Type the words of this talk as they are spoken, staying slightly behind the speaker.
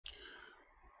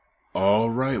All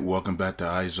right, welcome back to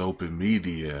Eyes Open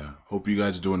Media. Hope you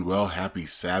guys are doing well. Happy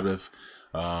Sabbath.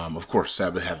 Of course,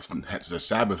 the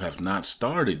Sabbath has not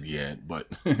started yet, but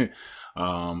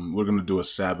we're gonna do a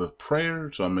Sabbath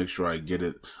prayer, so I'll make sure I get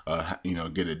it,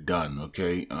 get it done.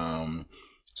 Okay.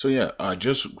 So yeah, I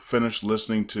just finished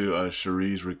listening to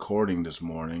Cherie's recording this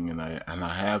morning, and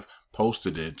I have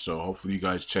posted it, so hopefully you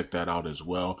guys check that out as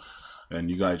well. And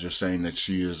you guys are saying that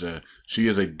she is a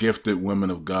gifted woman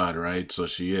of God, right? So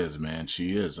she is, man.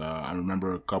 She is. I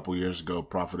remember a couple years ago,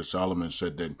 Prophet Solomon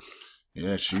said that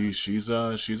yeah, she's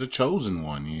a chosen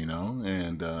one,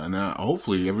 and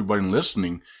hopefully everybody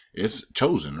listening is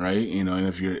chosen, right? And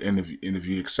if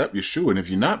you accept Yeshua, and if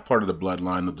you're not part of the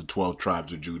bloodline of the 12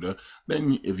 tribes of Judah,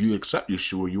 then if you accept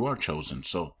Yeshua, you are chosen.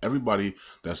 So everybody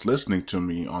that's listening to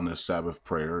me on this Sabbath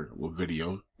prayer or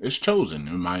video is chosen.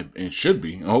 It should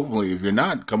be. Hopefully, if you're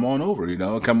not, come on over.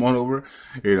 Come on over.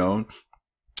 You know,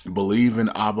 believe in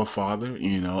Abba Father,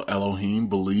 Elohim,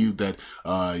 believe that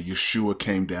Yeshua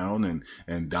came down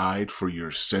and died for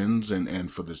your sins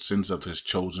and for the sins of his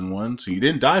chosen ones. He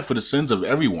didn't die for the sins of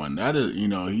everyone. That is,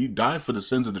 he died for the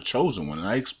sins of the chosen one. And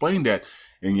I explained that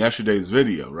in yesterday's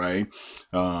video, right?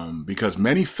 Because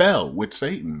many fell with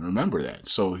Satan. Remember that.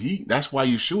 So that's why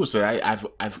Yeshua said,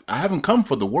 I haven't come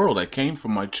for the world. I came for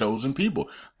my chosen people.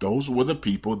 Those were the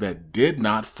people that did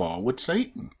not fall with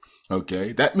Satan.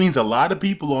 Okay, that means a lot of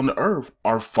people on the earth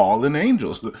are fallen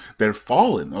angels. They're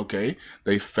fallen, okay?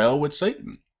 They fell with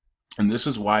Satan. And this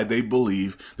is why they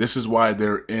believe, this is why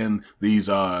they're in these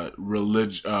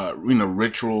rituals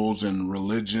and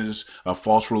religious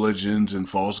false religions and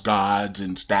false gods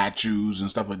and statues and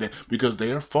stuff like that, because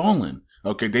they are fallen.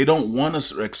 Okay, they don't want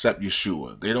to accept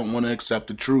Yeshua. They don't want to accept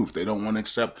the truth. They don't want to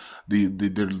accept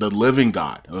the living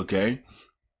God. Okay,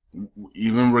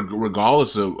 even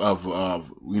regardless of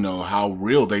how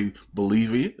real they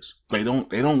believe he is, they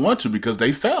don't want to, because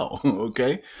they fell.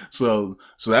 Okay, so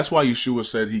that's why Yeshua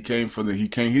said he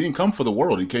didn't come for the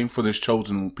world, he came for this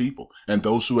chosen people, and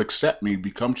those who accept me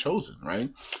become chosen, right?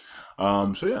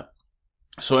 So yeah.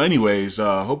 So, anyways,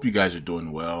 hope you guys are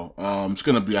doing well. I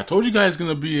told you guys, it's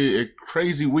gonna be a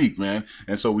crazy week, man.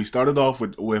 And so we started off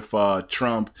with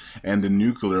Trump and the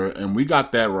nuclear, and we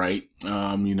got that right.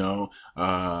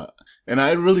 And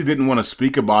I really didn't want to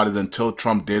speak about it until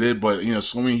Trump did it, but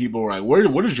so many people were like, what do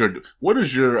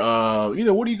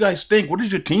you guys think? What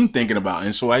is your team thinking about?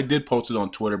 And so I did post it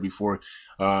on Twitter before,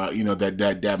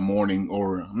 that morning,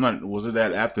 or I'm not, was it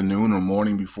that afternoon or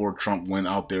morning before Trump went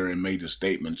out there and made the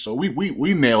statement. So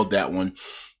we nailed that one,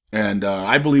 and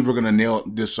I believe we're gonna nail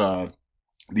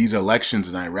these elections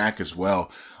in Iraq as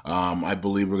well. I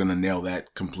believe we're going to nail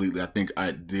that completely. I think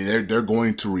they're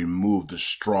going to remove the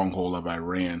stronghold of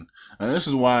Iran, and this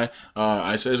is why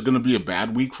I say it's going to be a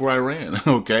bad week for Iran.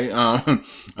 Okay,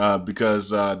 because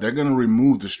they're going to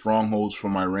remove the strongholds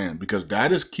from Iran, because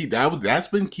that's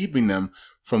been keeping them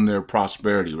from their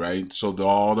prosperity, right? So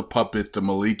all the puppets, the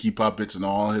Maliki puppets, and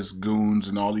all his goons,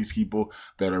 and all these people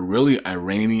that are really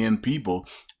Iranian people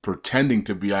pretending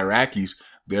to be Iraqis,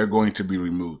 they're going to be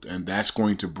removed, and that's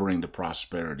going to bring the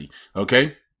prosperity.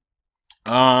 Okay.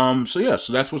 So yeah,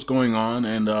 so that's what's going on,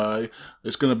 and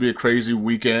it's gonna be a crazy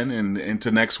weekend, and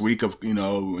into next week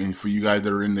and for you guys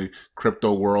that are in the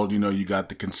crypto world, you got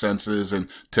the consensus, and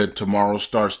tomorrow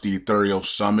starts the Ethereum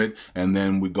Summit, and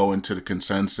then we go into the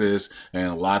consensus,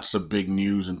 and lots of big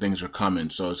news and things are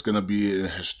coming. So it's gonna be a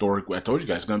historic. I told you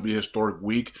guys, it's gonna be a historic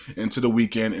week into the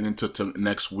weekend, and into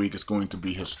next week, it's going to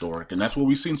be historic, and that's what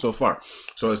we've seen so far.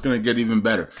 So it's gonna get even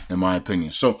better, in my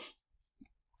opinion. So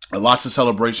lots of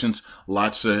celebrations,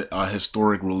 lots of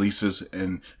historic releases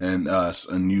and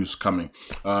news coming.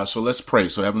 So let's pray.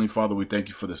 So Heavenly Father, we thank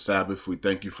you for the Sabbath. We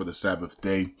thank you for the Sabbath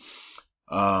day.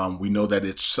 We know that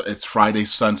it's Friday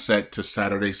sunset to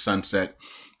Saturday sunset,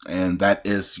 and that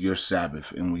is your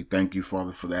Sabbath. And we thank you,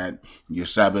 Father, for that. Your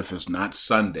Sabbath is not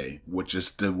Sunday, which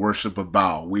is the worship of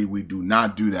Baal. We do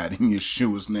not do that in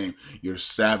Yeshua's name. Your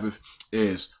Sabbath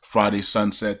is Friday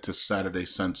sunset to Saturday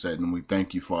sunset, and we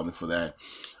thank you, Father, for that.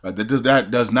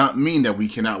 That does not mean that we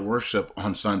cannot worship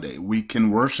on Sunday. We can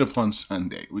worship on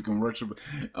Sunday. We can worship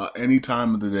any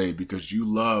time of the day, because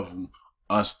you love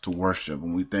us to worship,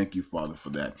 and we thank you, Father, for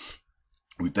that.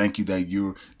 We thank you that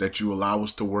you allow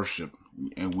us to worship,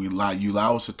 and you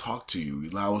allow us to talk to you.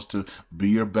 You allow us to be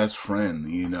your best friend.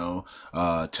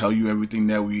 Tell you everything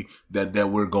that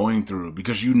we're going through,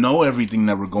 because you know everything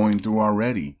that we're going through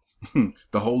already.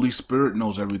 The Holy Spirit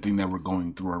knows everything that we're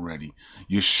going through already.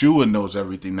 Yeshua knows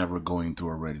everything that we're going through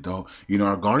already.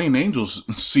 Our guardian angels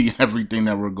see everything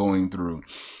that we're going through.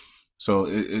 So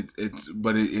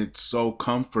it's so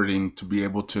comforting to be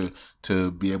able to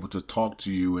talk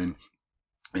to you,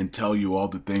 and tell you all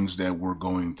the things that we're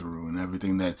going through and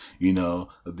everything that, you know,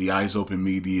 the Eyes Open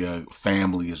Media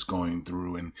family is going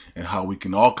through, and how we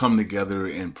can all come together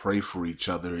and pray for each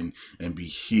other, and be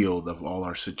healed of all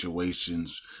our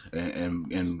situations,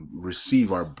 and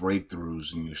receive our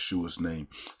breakthroughs in Yeshua's name.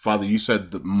 Father, you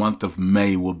said the month of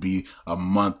May will be a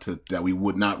month that we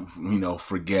would not, you know,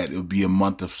 forget. It would be a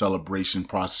month of celebration,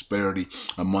 prosperity,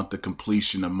 a month of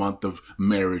completion, a month of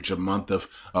marriage, a month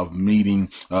of meeting,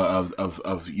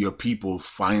 of your people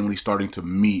finally starting to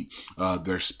meet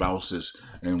their spouses.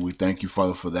 And we thank you,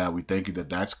 Father, for that. We thank you that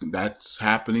that's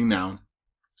happening now.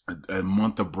 A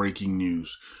month of breaking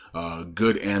news,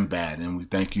 good and bad. And we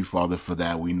thank you, Father, for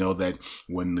that. We know that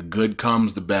when the good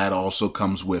comes, the bad also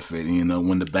comes with it. You know,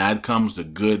 when the bad comes, the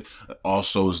good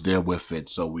also is there with it.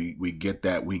 So we get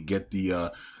that. We get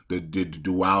the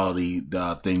duality,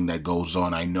 the thing that goes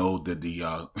on. I know that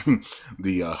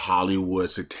the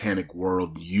Hollywood satanic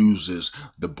world uses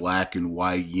the black and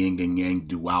white, yin and yang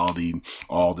duality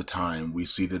all the time. We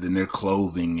see that in their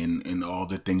clothing, and all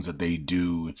the things that they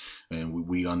do, and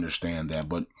we understand that.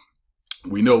 But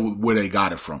we know where they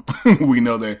got it from. We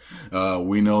know that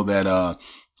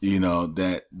you know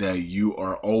that you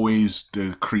are always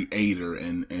the creator,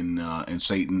 and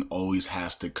Satan always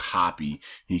has to copy.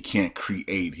 He can't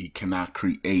create. He cannot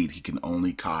create. He can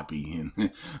only copy.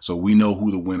 And so we know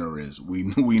who the winner is. We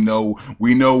know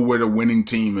where the winning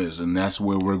team is, and that's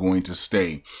where we're going to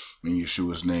stay in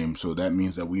Yeshua's name. So that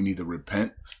means that we need to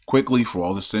repent quickly for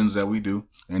all the sins that we do.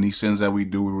 Any sins that we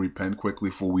do, we repent quickly,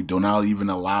 for we do not even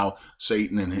allow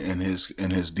Satan and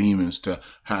his demons to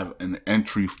have an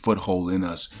entry foothold in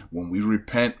us. When we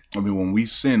repent, when we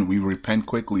sin, we repent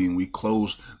quickly, and we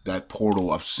close that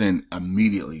portal of sin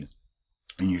immediately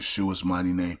in Yeshua's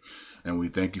mighty name. And we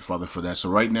thank you, Father, for that. So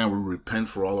right now, we repent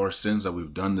for all our sins that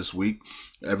we've done this week,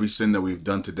 every sin that we've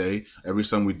done today, every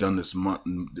sin we've done this month,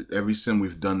 every sin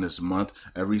we've done this month,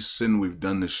 every sin we've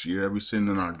done this year, every sin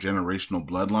in our generational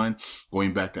bloodline,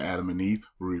 going back to Adam and Eve.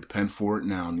 We repent for it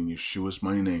now in Yeshua's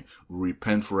mighty name. We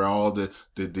repent for all the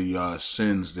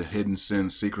sins, the hidden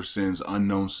sins, secret sins,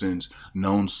 unknown sins,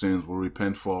 known sins. We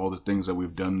repent for all the things that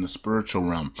we've done in the spiritual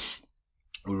realm.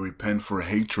 We repent for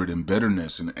hatred and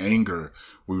bitterness and anger.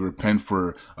 We repent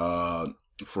for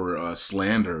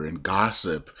slander and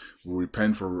gossip. We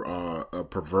repent for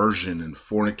perversion and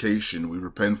fornication. We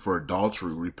repent for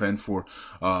adultery. We repent for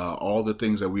all the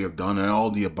things that we have done, and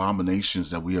all the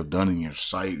abominations that we have done in your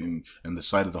sight, and the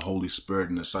sight of the Holy Spirit,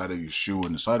 and the sight of Yeshua,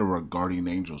 and the sight of our guardian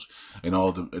angels, and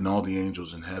all the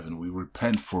angels in heaven. We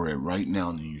repent for it right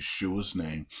now in Yeshua's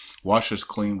name. Wash us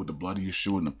clean with the blood of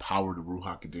Yeshua and the power of the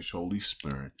Ruach HaKodesh Holy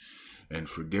Spirit. And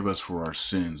forgive us for our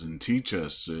sins, and teach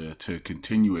us to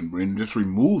continue, and just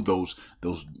remove those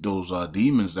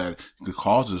demons that could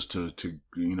cause us to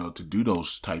do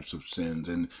those types of sins,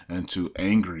 and to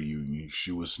anger you in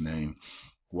Yeshua's name.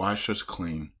 Wash us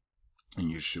clean in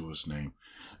Yeshua's name,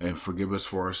 and forgive us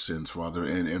for our sins, Father,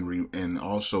 and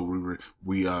also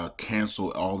we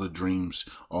cancel all the dreams,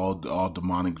 all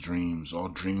demonic dreams, all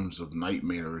dreams of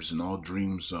nightmares, and all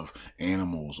dreams of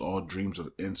animals, all dreams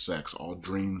of insects, all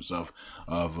dreams of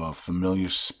familiar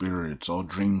spirits, all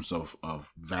dreams of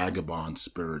vagabond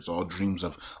spirits, all dreams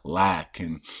of lack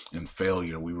and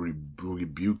failure. We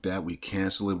rebuke that. We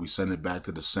cancel it. We send it back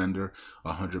to the sender,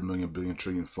 100 million billion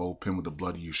trillion fold, pin with the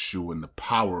blood of Yeshua and the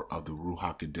power of the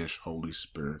Ruach HaKodesh Holy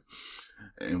Spirit.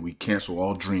 And we cancel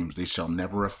all dreams. They shall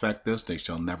never affect us. They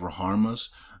shall never harm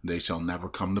us. They shall never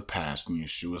come to pass in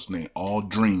Yeshua's name. All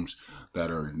dreams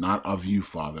that are not of you,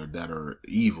 Father, that are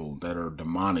evil, that are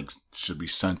demonic, should be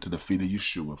sent to the feet of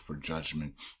Yeshua for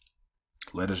judgment.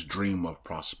 Let us dream of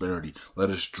prosperity. Let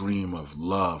us dream of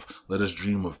love. Let us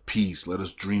dream of peace. Let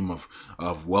us dream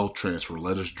of wealth transfer.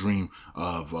 Let us dream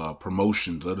of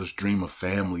promotions. Let us dream of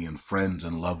family and friends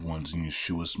and loved ones in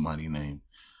Yeshua's mighty name.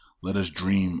 Let us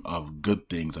dream of good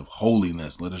things, of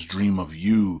holiness. Let us dream of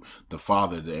you, the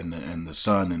Father, and the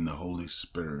Son, and the Holy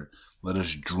Spirit. Let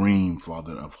us dream,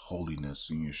 Father, of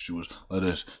holiness in Yeshua's. Let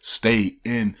us stay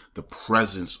in the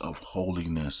presence of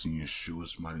holiness in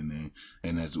Yeshua's mighty name.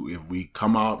 And if we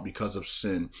come out because of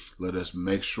sin, let us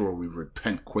make sure we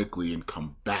repent quickly and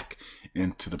come back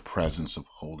into the presence of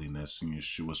holiness in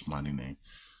Yeshua's mighty name.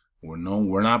 We're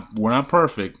not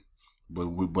perfect, but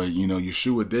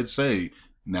Yeshua did say,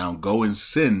 now go and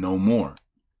sin no more.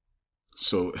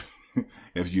 So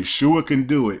if Yeshua can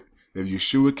do it, if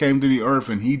Yeshua came to the earth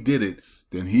and he did it,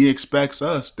 then he expects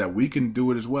us that we can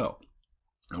do it as well.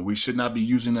 And we should not be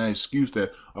using that excuse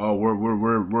that, oh, we're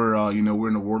in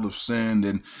the world of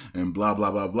sin and blah blah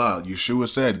blah blah. Yeshua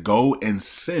said, go and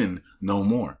sin no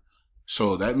more.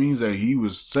 So that means that he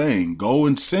was saying, go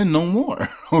and sin no more.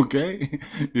 Okay.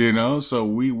 So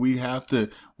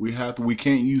we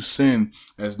can't use sin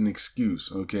as an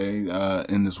excuse. Okay.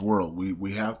 In this world,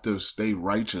 we have to stay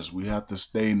righteous. We have to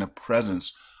stay in the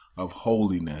presence of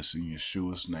holiness in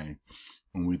Yeshua's name.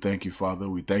 And we thank you, Father.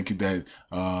 We thank you that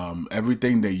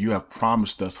everything that you have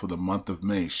promised us for the month of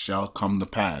May shall come to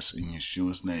pass in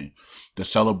Yeshua's name. The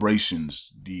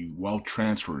celebrations, the wealth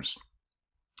transfers,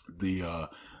 the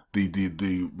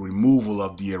the removal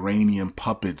of the Iranian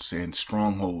puppets and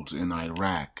strongholds in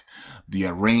Iraq, the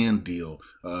Iran deal,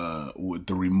 with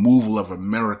the removal of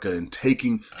America and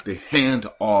taking the hand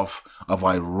off of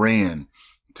Iran,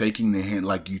 taking the hand,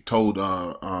 like you told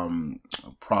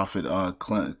Prophet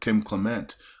Kim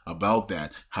Clement about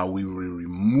that, how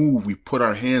we put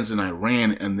our hands in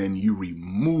Iran, and then you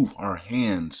remove our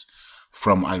hands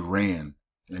from Iran.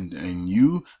 And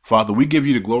you, Father, we give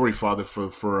you the glory, Father,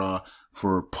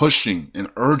 for pushing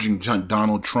and urging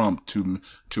Donald Trump to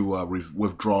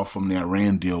withdraw from the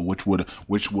Iran deal, which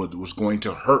was going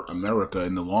to hurt America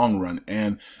in the long run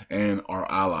and our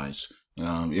allies.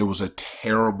 It was a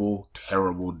terrible,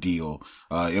 terrible deal.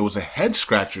 It was a head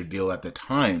scratcher deal at the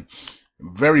time.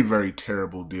 Very, very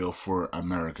terrible deal for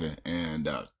America. And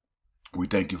we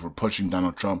thank you for pushing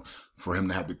Donald Trump, for him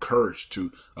to have the courage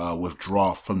to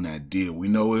withdraw from that deal. We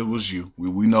know it was you.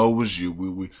 We know it was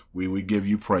you. We give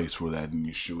you praise for that in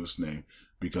Yeshua's name,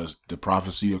 because the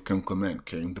prophecy of Kim Clement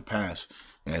came to pass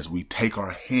as we take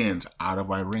our hands out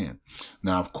of Iran.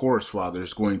 Now, of course, Father,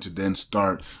 it's going to then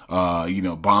start,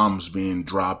 bombs being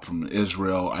dropped from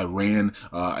Israel. Iran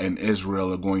and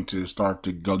Israel are going to start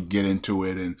to get into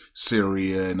it, and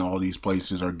Syria and all these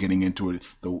places are getting into it.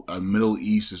 The Middle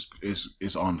East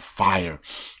is on fire,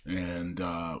 and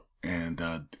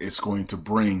it's going to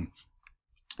bring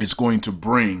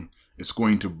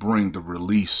the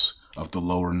release of the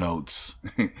lower notes.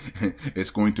 It's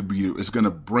going to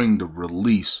bring the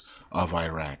release of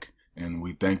Iraq. And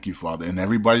we thank you, Father. And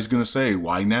everybody's going to say,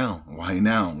 why now? Why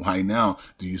now? Why now?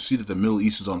 Do you see that the Middle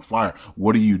East is on fire?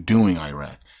 What are you doing,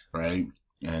 Iraq? Right?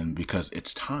 And because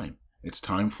it's time. It's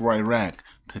time for Iraq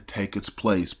to take its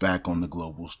place back on the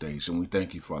global stage. And we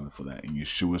thank you, Father, for that in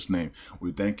Yeshua's name.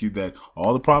 We thank you that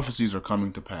all the prophecies are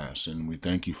coming to pass. And we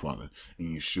thank you, Father, in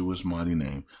Yeshua's mighty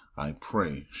name. I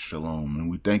pray, shalom. And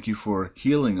we thank you for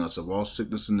healing us of all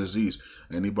sickness and disease.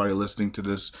 Anybody listening to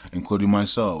this, including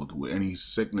myself, with any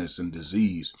sickness and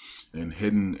disease and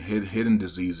hidden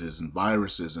diseases and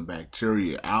viruses and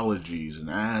bacteria, allergies and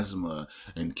asthma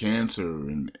and cancer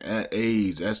and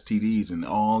AIDS, STDs, and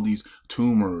all these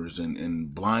tumors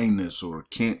and blindness or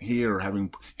can't hear or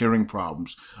having hearing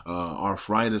problems,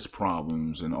 arthritis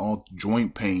problems and all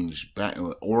joint pains,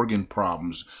 organ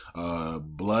problems,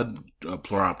 blood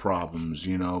problems,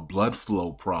 blood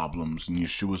flow problems in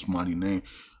Yeshua's mighty name.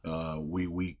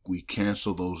 We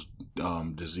cancel those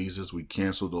diseases, we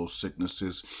cancel those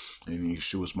sicknesses in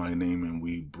Yeshua's mighty name, and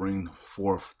we bring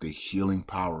forth the healing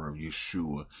power of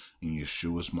Yeshua in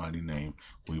Yeshua's mighty name.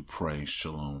 We pray,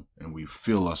 shalom, and we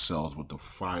fill ourselves with the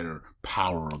fire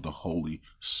power of the Holy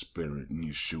Spirit in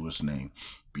Yeshua's name.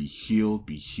 Be healed,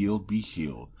 be healed, be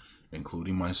healed,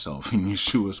 including myself, in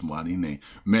Yeshua's mighty name.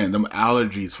 Man, them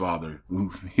allergies, Father,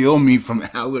 heal me from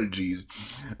allergies.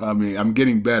 I mean, I'm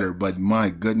getting better, but my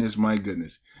goodness,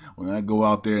 when I go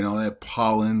out there and all that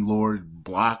pollen, Lord,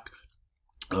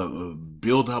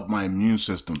 build up my immune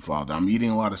system, Father. I'm eating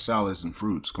a lot of salads and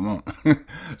fruits. Come on.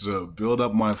 So build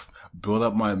up my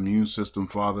immune system,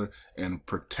 Father, and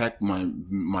protect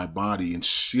my body and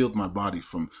shield my body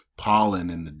from pollen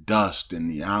and the dust and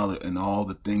and all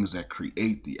the things that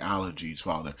create the allergies,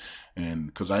 Father. And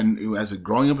because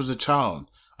growing up as a child,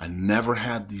 I never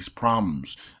had these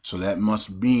problems. So that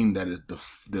must mean that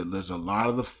that there's a lot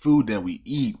of the food that we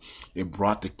eat, it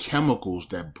brought the chemicals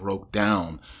that broke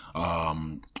down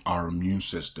our immune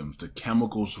systems. The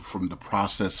chemicals from the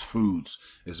processed foods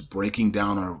is breaking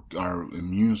down our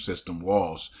immune system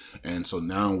walls. And so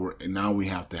now we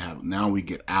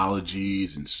get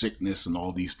allergies and sickness and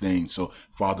all these things. So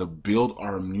Father, build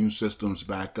our immune systems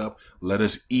back up. Let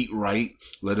us eat right.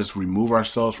 Let us remove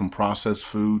ourselves from processed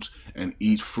foods and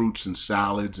eat fruits and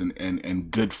salads and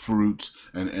good fruits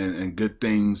and good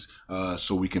things,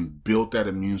 so we can build that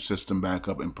immune system back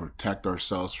up and protect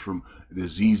ourselves from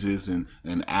diseases and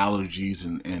allergies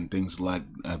and things like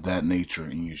that nature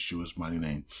in Yeshua's mighty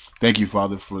name. Thank you,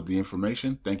 Father, for the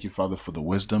information. Thank you, Father, for the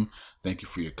wisdom. Thank you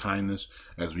for your kindness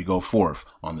as we go forth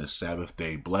on this Sabbath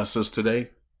day. Bless us today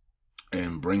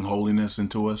and bring holiness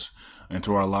into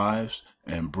our lives,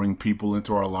 and bring people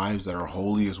into our lives that are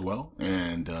holy as well,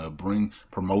 and bring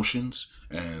promotions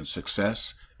and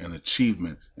success and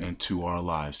achievement into our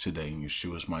lives today in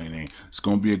Yeshua's mighty name. It's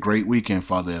going to be a great weekend,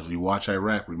 Father, as we watch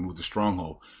Iraq remove the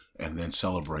stronghold and then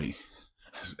celebrate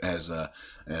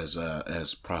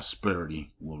as prosperity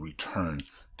will return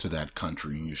to that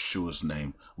country in Yeshua's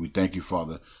name. We thank you,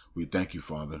 Father. We thank you,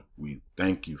 Father. We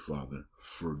thank you, Father,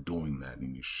 for doing that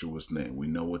in Yeshua's name. We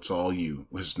know it's all you.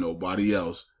 It's nobody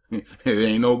else. It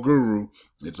ain't no guru.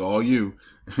 It's all you.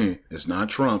 It's not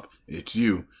Trump. It's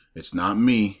you. It's not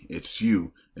me. It's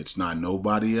you. It's not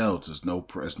nobody else. It's no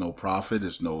prophet.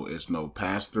 It's no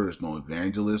pastor. It's no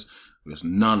evangelist. It's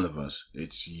none of us.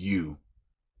 It's you.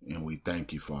 And we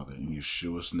thank you, Father, in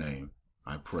Yeshua's name.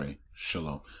 I pray.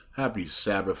 Shalom. Happy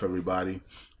Sabbath, everybody.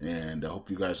 And I hope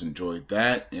you guys enjoyed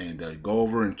that. And go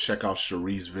over and check out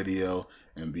Cherie's video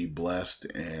and be blessed.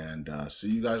 And see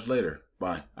you guys later.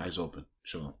 Bye. Eyes open.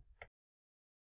 Shalom.